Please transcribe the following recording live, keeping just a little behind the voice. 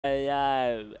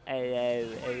Ayo,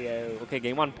 ayo, ayo. Okay,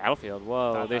 game on Battlefield.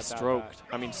 Whoa, they stroked.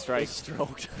 I mean, strike. They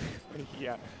stroked.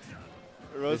 Yeah.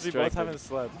 Rosie both haven't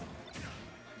slept.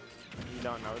 You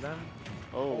don't know them?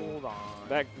 Oh. Hold on.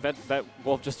 That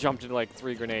wolf just jumped into like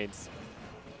 3 grenades.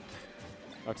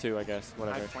 Or 2, I guess.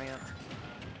 Whatever. I plant.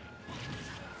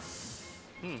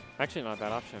 Actually, not a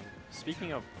bad option.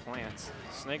 Speaking of plants,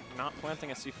 Snake not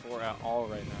planting a C4 at all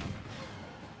right now.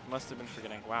 Must have been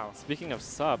forgetting. Wow. Speaking of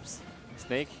subs,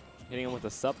 Snake hitting him with a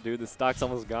sup, dude. The stock's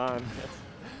almost gone.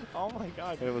 Oh my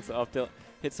god. Hit him with the up tilt.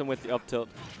 Hits him with the up tilt.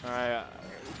 Alright.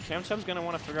 CamChab's going to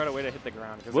want to figure out a way to hit the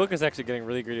ground. Wilk is actually getting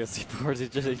really greedy with C4s.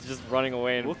 He's just running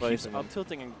away and Wilk keeps placing up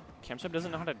tilting, and CamChab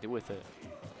doesn't know how to do with it.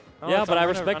 Oh, yeah, but I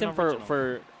respect him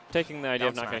for taking the idea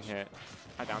of Down not smash. getting hit.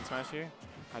 I down smash here.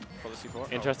 I pull the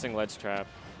C4. Interesting ledge trap.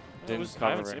 Didn't I cover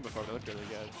haven't seen it. it before, but it looked really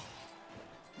good.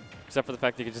 Except for the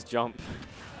fact that he could just jump.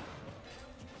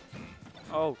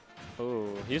 Oh. Oh,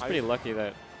 he's pretty lucky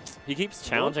that he keeps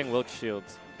challenging Wilk's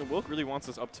shields. The Wilk really wants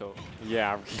this up tilt.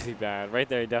 Yeah, really bad. Right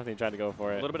there, he definitely tried to go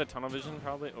for it. A little bit of tunnel vision,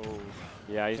 probably. Oh.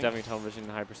 Yeah, he's definitely tunnel vision in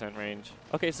high percent range.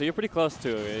 Okay, so you're pretty close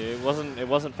too. It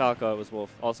wasn't Falco, it was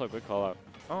Wolf. Also, good call out.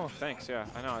 Oh, thanks. Yeah,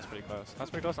 I know I was pretty close. I was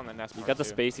pretty close on the nest. You got the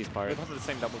too. Spaceys part. We both had the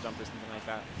same double jump or something like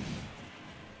that.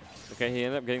 Okay, he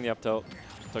ended up getting the up tilt.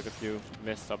 Took a few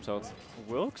missed up tilts.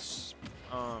 Wilk's,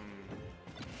 I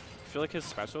feel like his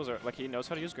specials are like he knows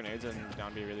how to use grenades and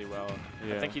down B really well.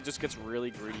 Yeah. I think he just gets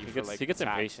really greedy. He gets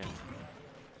impatient.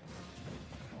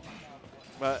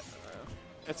 But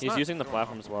he's using the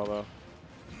platform as well, though.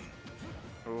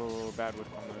 Oh, bad wood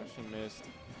combo. She missed.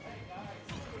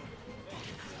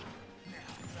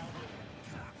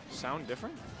 Sound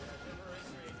different?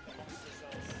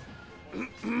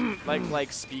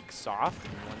 like speak soft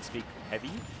and one speak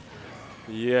heavy?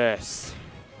 Yes.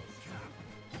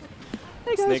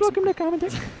 Hey guys, welcome to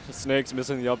commentary. Snake's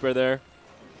missing the up right there.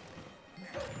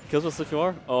 Kills with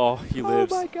C4? Oh, he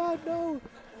lives. Oh my god, no.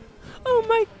 Oh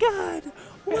my god.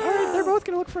 Wow. Alright, they're both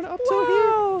going to look for an up tilt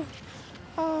here.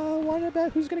 Want to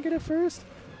bet who's going to get it first?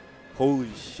 Holy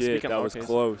shit, that was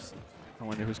close. I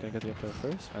wonder who's going to get the up tilt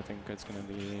first. I think it's going to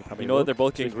be probably You know that they're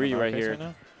both getting greedy right here.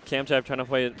 CamChab trying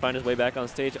to find his way back on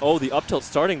stage. Oh, the up tilt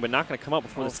starting, but not going to come up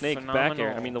before the Snake back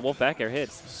air. I mean, the Wolf back air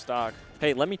hits. Stock.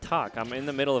 Hey, let me talk. I'm in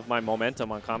the middle of my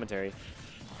momentum on commentary.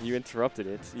 You interrupted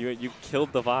it. You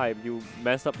killed the vibe. You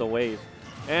messed up the wave.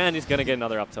 And he's going to get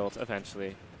another up tilt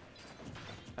eventually.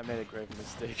 I made a grave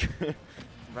mistake.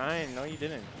 Ryan, no you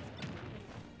didn't.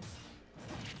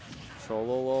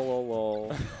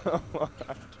 Trollolololol.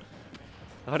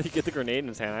 How did he get the grenade in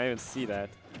his hand? I didn't even see that.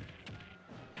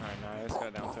 Alright, nice. Got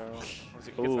a down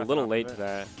throw. Ooh, a little late to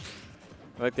that.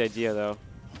 I like the idea, though.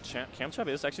 CamChab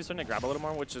is actually starting to grab a little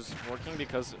more, which is working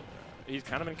because he's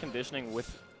kind of been conditioning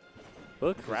with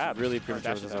grabs. Really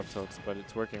premature with his up tilts, but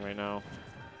it's working right now.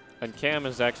 And Cam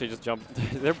is actually just jumped.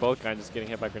 They're both kind of just getting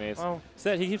hit by grenades. Oh.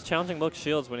 Instead, he keeps challenging Wilk's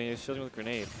shields when he's shielding with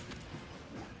grenade.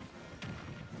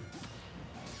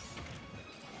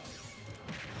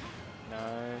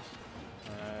 Nice.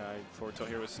 Forward tilt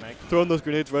here with Snake. Throwing those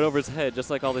grenades right over his head,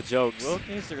 just like all the jokes. Wilk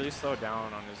needs to really slow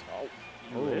down on his.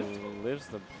 Oh, lives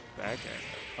the back air.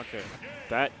 Okay.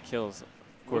 That kills. Of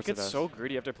course Wilk gets so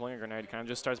greedy after pulling a grenade. Kind of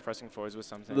just starts pressing forwards with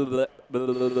something.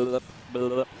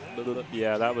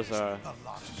 Yeah, that was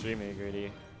extremely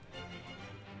greedy.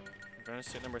 Advantage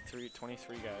state number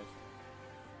 23, guys.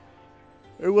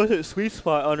 It wasn't sweet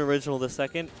spot on original the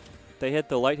second. They hit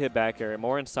the light hit back air.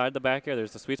 More inside the back air.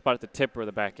 There's the sweet spot at the tip or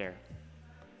the back air.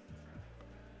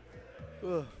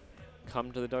 Ugh.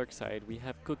 Come to the dark side. We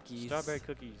have cookies. Strawberry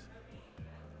cookies.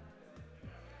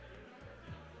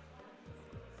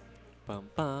 Bum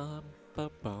bum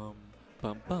bum bum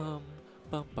bum bum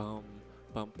bum bum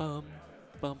bum bum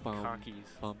bum bum.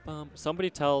 Cockies. Bum bum.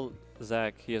 Somebody tell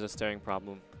Zach he has a staring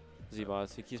problem.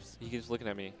 Z-Boss. He keeps looking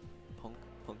at me. Punk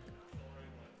punk.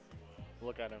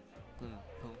 Look at him.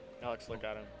 Punk. Alex, look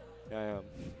at him. Yeah, I am.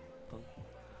 Punk.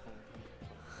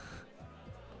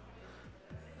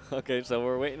 Okay, so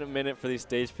we're waiting a minute for these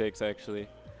stage picks, actually.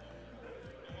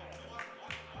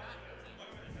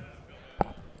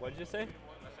 What did you say?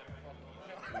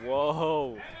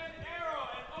 Whoa.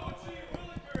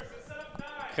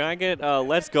 Can I get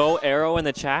let's go arrow in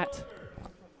the chat?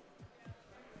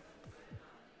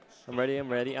 I'm ready, I'm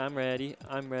ready, I'm ready,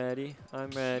 I'm ready,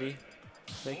 I'm ready.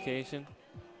 Vacation.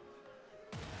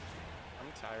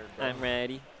 I'm tired, bro. I'm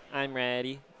ready, I'm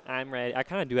ready, I'm ready. I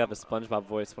kind of do have a SpongeBob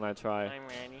voice when I try. I'm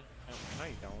ready. No,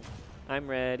 you don't. I'm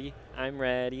ready, I'm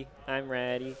ready, I'm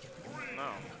ready. No.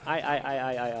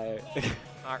 I.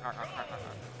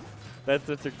 That's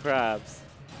Mr. Krabs.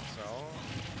 So?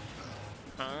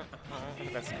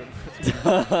 That's good.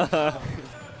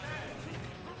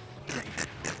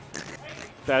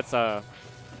 That's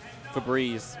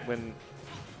Febreze when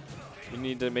you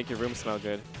need to make your room smell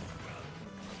good.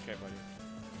 Okay, buddy.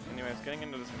 Anyways, getting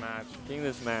into this match. Getting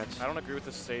this match. I don't agree with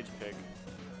the stage pick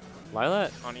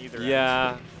Lilat? on either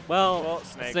Yeah. end. Well,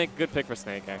 Snake. Good pick for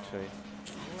Snake, actually.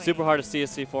 Super hard to see a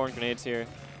C4 and grenades here.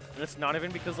 And it's not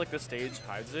even because like the stage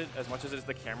hides it as much as it's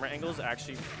the camera angles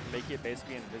actually make it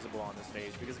basically invisible on the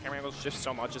stage because the camera angles shift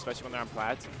so much, especially when they're on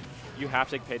plats. You have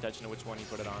to pay attention to which one you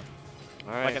put it on.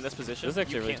 All right. Like in this position, This is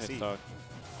actually you a really can't tight see. stock.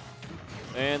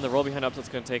 And the roll behind upset's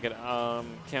going to take it.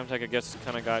 CamChab, I guess,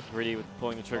 kind of got greedy with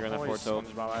pulling the trigger on that Holy forward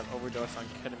tilt. SpongeBob, I've overdosed on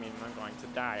ketamine and I'm going to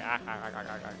die.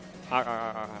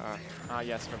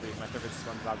 Yes, Febreze, my favorite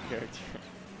SpongeBob character.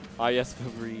 Ah, yes,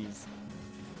 Febreze.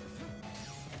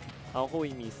 Ahoy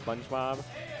me, SpongeBob.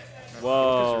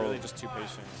 Whoa. Because really just too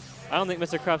patient. I don't think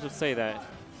Mr. Krabs would say that.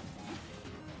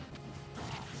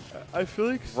 I feel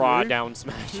like Raw Snake down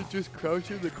smash. should just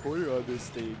crouch in the corner on this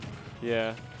stage.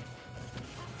 Yeah.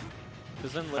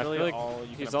 Because then I literally feel like all you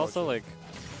can he's approach also it. like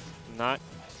not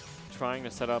trying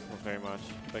to set up very much.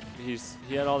 Like he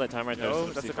had all that time right there. Oh,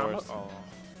 to that's a C4s. combo? Oh.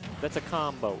 That's a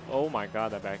combo. Oh my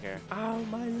god, that back air. Ow,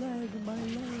 my leg, my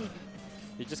leg.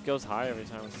 He just goes high every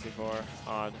time with C4.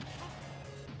 Odd.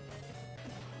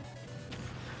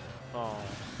 Oh.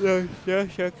 Yeah,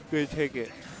 Shaq's gonna take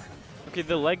it. Okay,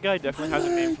 the leg guy definitely has a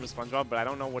name from SpongeBob, but I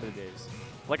don't know what it is.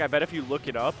 Like, I bet if you look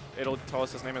it up, it'll tell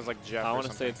us his name is like Jeff. I want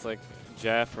to say it's like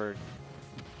Jeff or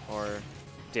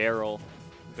Daryl.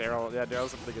 Daryl. Yeah,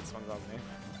 Daryl's a pretty good SpongeBob name.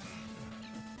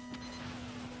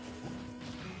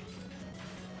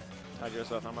 Tag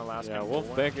yourself. I'm Alaskan. Yeah,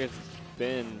 Bullworm. Wolfbecker's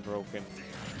been broken.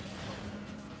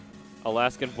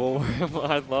 Alaskan Bullworm.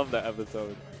 I love that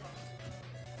episode.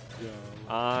 Yeah.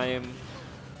 I'm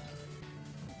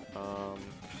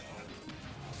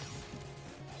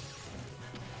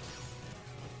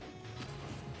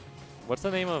what's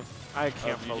the name of I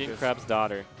can't Eugene focus. Krabs'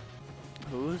 daughter?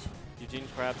 Who's? Eugene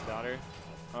Krabs' daughter?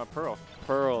 Pearl.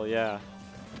 Pearl, yeah.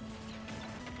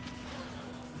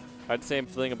 I'd say I'm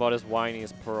feeling about as whiny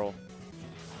as Pearl.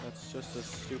 That's just a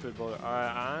stupid bullet.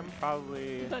 I'm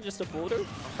probably. Not just a boulder? I'm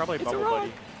probably It's a Bubble rock.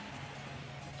 Buddy.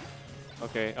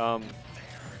 Okay,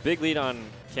 big lead on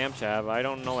CamChab. I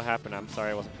don't know what happened. I'm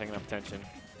sorry I wasn't paying enough attention.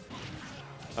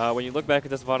 When you look back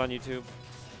at this VOD on YouTube,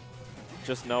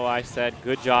 just know I said,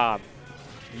 good job.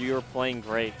 You're playing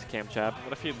great, CamChab.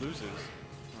 What if he loses?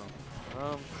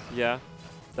 Yeah,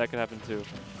 that could happen too.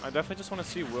 I definitely just want to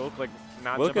see Wilk like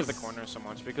not Wilk jump at the is- corner so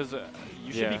much because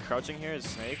you should be Yeah. crouching here as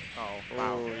Snake. Oh,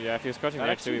 wow. Oh, yeah, if he was crouching That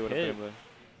there too, he actually would have been hit. able to.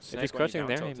 If Snake he's when crouching down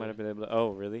there, he tilted. might have been able to. Oh,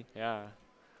 really? Yeah.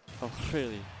 Oh,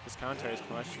 really? His commentary is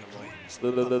questionable.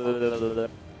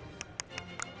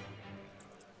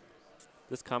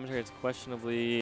 This commentary is questionably